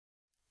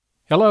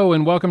Hello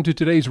and welcome to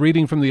today's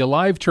reading from the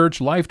Alive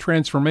Church Life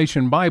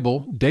Transformation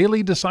Bible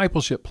Daily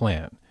Discipleship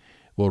Plan.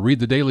 We'll read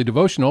the daily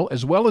devotional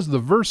as well as the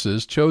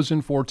verses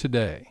chosen for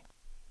today.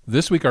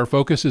 This week our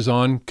focus is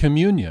on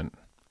communion.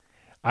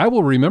 I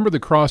will remember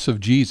the cross of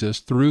Jesus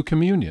through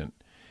communion.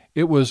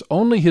 It was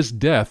only his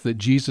death that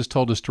Jesus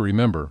told us to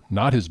remember,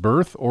 not his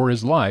birth or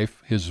his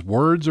life, his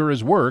words or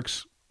his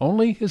works,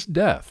 only his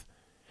death.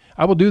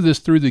 I will do this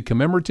through the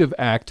commemorative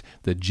act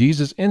that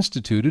Jesus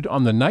instituted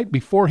on the night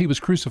before he was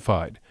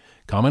crucified,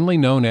 commonly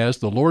known as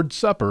the Lord's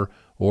Supper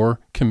or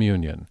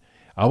communion.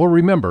 I will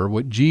remember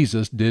what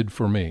Jesus did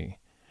for me.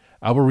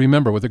 I will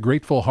remember with a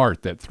grateful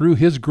heart that through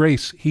his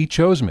grace he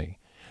chose me.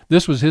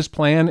 This was his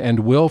plan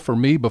and will for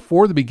me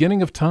before the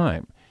beginning of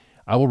time.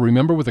 I will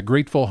remember with a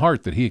grateful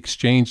heart that he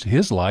exchanged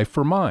his life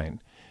for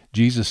mine.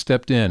 Jesus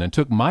stepped in and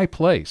took my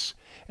place.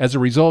 As a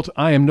result,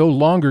 I am no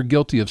longer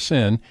guilty of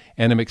sin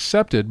and am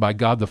accepted by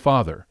God the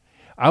Father.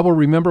 I will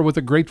remember with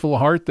a grateful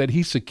heart that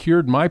he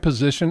secured my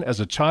position as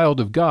a child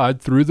of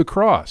God through the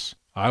cross.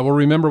 I will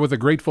remember with a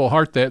grateful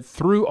heart that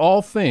through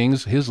all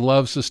things his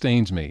love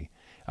sustains me.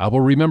 I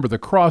will remember the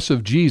cross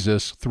of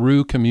Jesus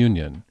through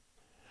communion.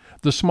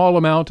 The small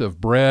amount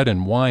of bread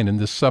and wine in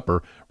this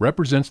supper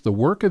represents the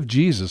work of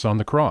Jesus on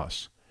the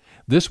cross.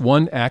 This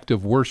one act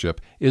of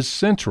worship is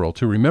central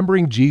to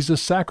remembering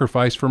Jesus'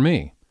 sacrifice for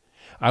me.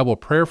 I will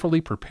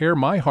prayerfully prepare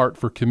my heart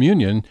for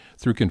communion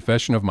through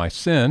confession of my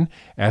sin,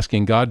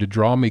 asking God to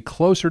draw me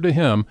closer to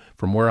him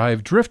from where I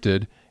have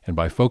drifted and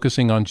by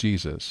focusing on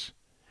Jesus.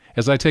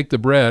 As I take the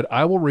bread,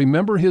 I will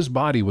remember his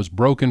body was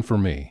broken for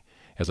me.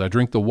 As I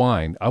drink the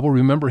wine, I will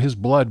remember his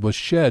blood was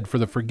shed for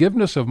the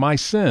forgiveness of my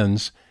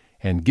sins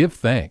and give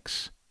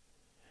thanks.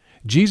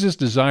 Jesus'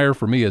 desire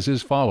for me as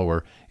his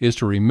follower is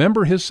to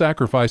remember his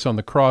sacrifice on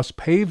the cross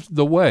paved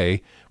the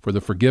way for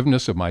the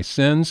forgiveness of my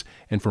sins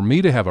and for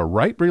me to have a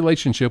right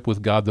relationship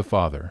with God the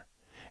Father.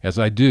 As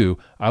I do,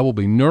 I will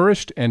be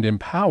nourished and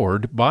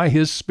empowered by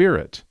his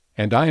Spirit,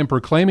 and I am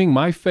proclaiming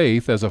my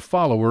faith as a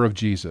follower of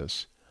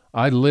Jesus.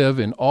 I live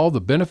in all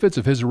the benefits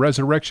of his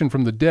resurrection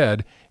from the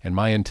dead and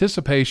my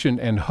anticipation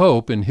and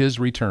hope in his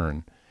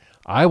return.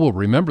 I will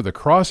remember the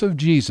cross of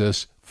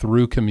Jesus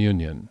through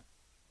communion.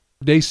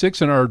 Day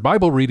 6 in our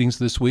Bible readings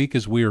this week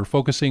as we are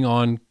focusing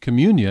on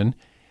communion.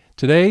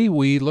 Today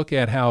we look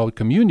at how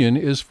communion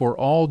is for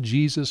all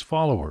Jesus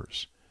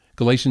followers.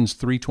 Galatians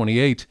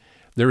 3:28,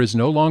 there is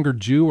no longer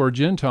Jew or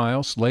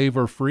Gentile, slave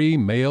or free,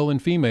 male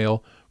and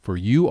female, for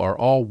you are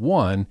all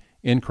one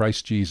in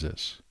Christ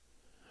Jesus.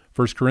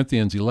 1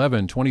 Corinthians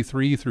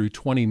 11:23 through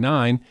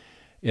 29,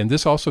 and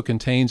this also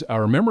contains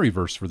our memory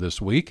verse for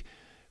this week.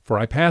 For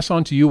I pass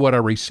on to you what I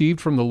received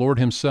from the Lord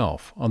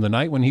himself. On the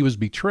night when he was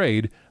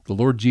betrayed, the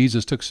Lord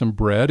Jesus took some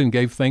bread and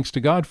gave thanks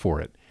to God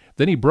for it.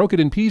 Then he broke it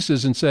in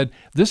pieces and said,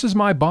 "This is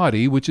my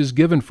body, which is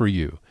given for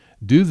you.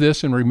 Do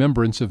this in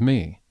remembrance of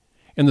me."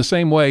 In the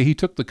same way, he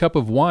took the cup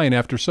of wine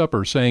after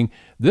supper, saying,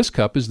 "This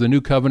cup is the new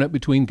covenant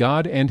between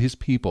God and his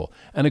people,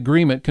 an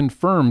agreement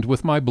confirmed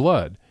with my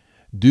blood.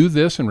 Do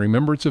this in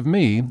remembrance of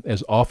me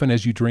as often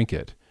as you drink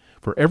it.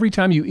 For every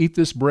time you eat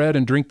this bread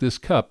and drink this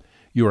cup,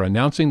 you are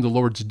announcing the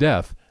Lord's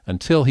death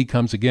until he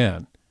comes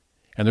again."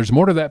 And there's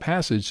more to that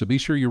passage, so be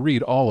sure you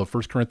read all of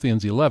 1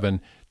 Corinthians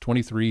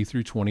 11:23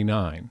 through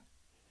 29.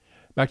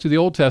 Back to the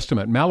Old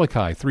Testament,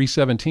 Malachi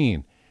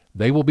 3:17.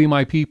 They will be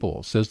my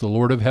people, says the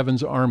Lord of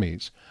heaven's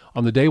armies.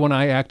 On the day when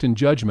I act in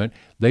judgment,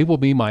 they will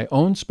be my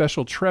own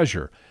special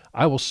treasure.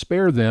 I will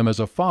spare them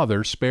as a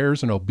father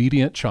spares an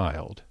obedient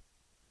child.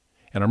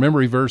 And our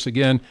memory verse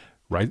again,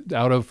 right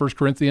out of 1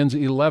 Corinthians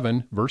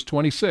 11, verse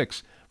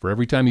 26. For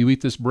every time you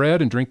eat this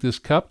bread and drink this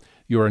cup,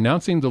 you are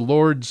announcing the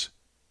Lord's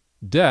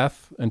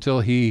death until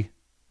he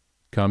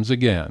comes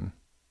again.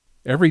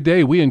 Every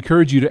day we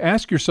encourage you to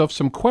ask yourself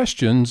some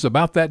questions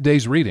about that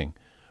day's reading.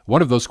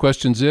 One of those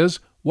questions is,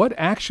 what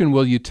action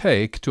will you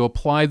take to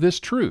apply this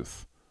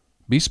truth?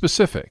 Be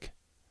specific.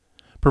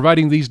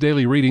 Providing these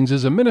daily readings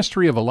is a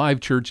ministry of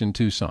Alive Church in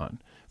Tucson.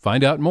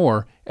 Find out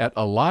more at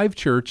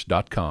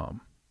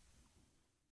alivechurch.com.